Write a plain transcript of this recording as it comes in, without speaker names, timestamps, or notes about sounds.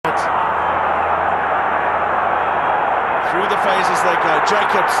phase as they go.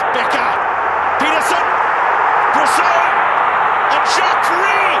 Jacobs, Becker, Peterson, Brousseau, and Jacques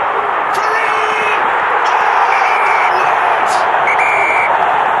Ferry!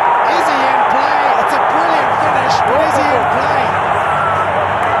 Is he in play? It's a brilliant finish, but is he in play?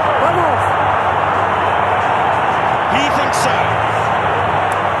 He thinks so.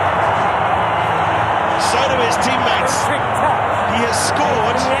 So do his teammates. He has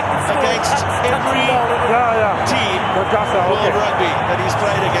scored against every team in World Rugby that he's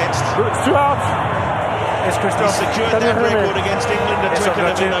played against. He secured that record against England at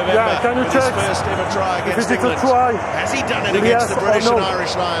Twickenham in November with his first ever try against England. Has he done it against the British and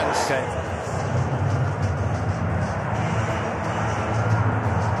Irish Lions? Okay.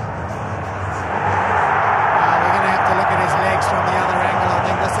 We're going to have to look at his legs from the other angle. I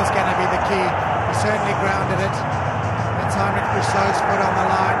think this is going to be the key. He certainly grounded it. That's Heinrich Brousseau's foot on the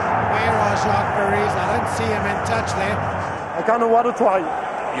line. Where are Jacques Ferry's? I don't see him in touch there. I can't award a try.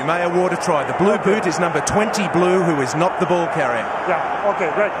 You may award a try. The blue boot is number 20 Blue, who is not the ball carrier. Yeah,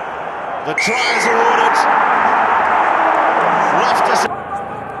 okay, great. The try is awarded. Loftus.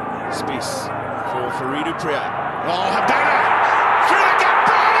 Spies for Fourie du Preez. Oh, Habana! Through the gap,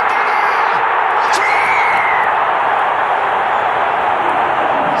 Brian Habana! Try!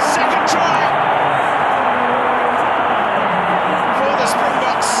 Second try for the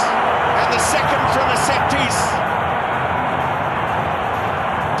Springboks, and the second from a set piece.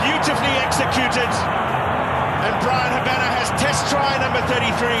 Beautifully executed, and Brian Habana has test try number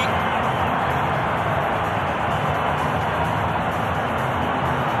 33.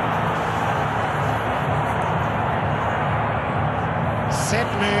 Set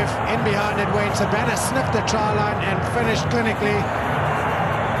move, in behind it went. Habana sniffed the try line and finished clinically.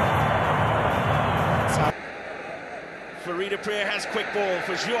 Fourie du Preez has quick ball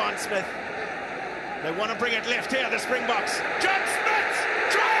for Juan Smith. They want to bring it left here, the Springboks. John Smith!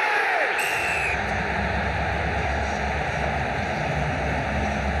 Try!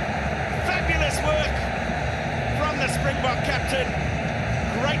 Fabulous work from the Springbok captain.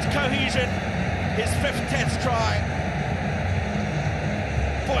 Great cohesion. His 5th test try.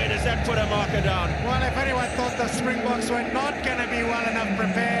 Boy, does that put a marker down. Well, if anyone thought the Springboks were not going to be well enough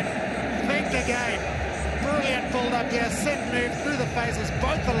prepared, think again. Brilliant pulled up here, set move through the faces.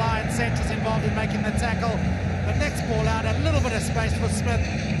 Both the Lions centres involved in making the tackle. The next ball out, a little bit of space for Smith.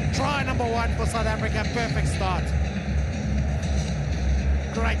 Try number 1 for South Africa, perfect start.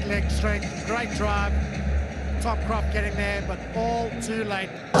 Great leg strength, great drive. Top crop getting there, but all too late.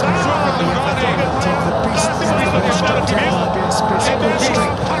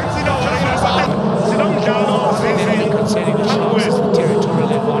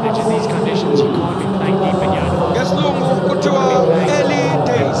 Territorial advantage in these conditions. You can't be playing deep in your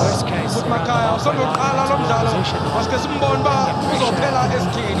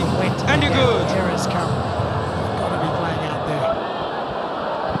and you're good. Errors come. Got to be playing out there.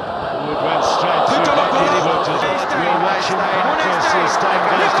 It went straight to the We're watching Marcus. Time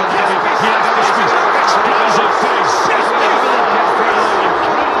goes to Billy. Here's the space. Explosive face.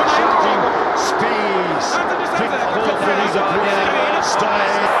 Space. Quick ball for Fourie du Preez.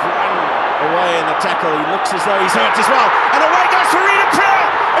 Style. Away in the tackle. He looks as though he's hurt as well. And away goes Fourie du Preez.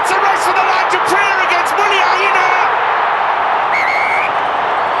 It's a race for the line. Du Preez against Muliaina.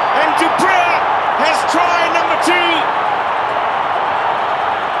 And du Preez has try number 2.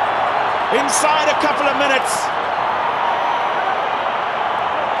 Inside a couple of minutes.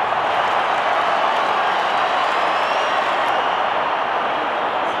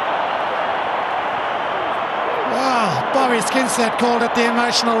 Wow, Bobby Skinset called it the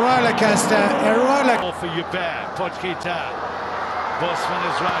emotional roller coaster. A roller. For Hubert, Pochita. Bosman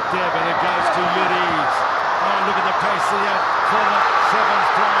is right there, but it goes to Uris. Oh, look at the pace of the former Sevens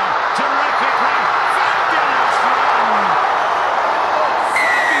player. Terrific run. Fabulous run.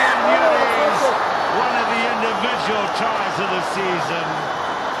 Fabian Uris, one of the individual tries of the season.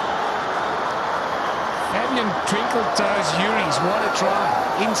 Fabian twinkle toes Uris, what a try.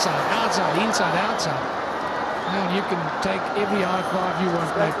 Inside, outside, inside, outside. Now you can take every high five you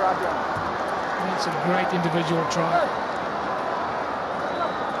want, mate. That's a great individual try.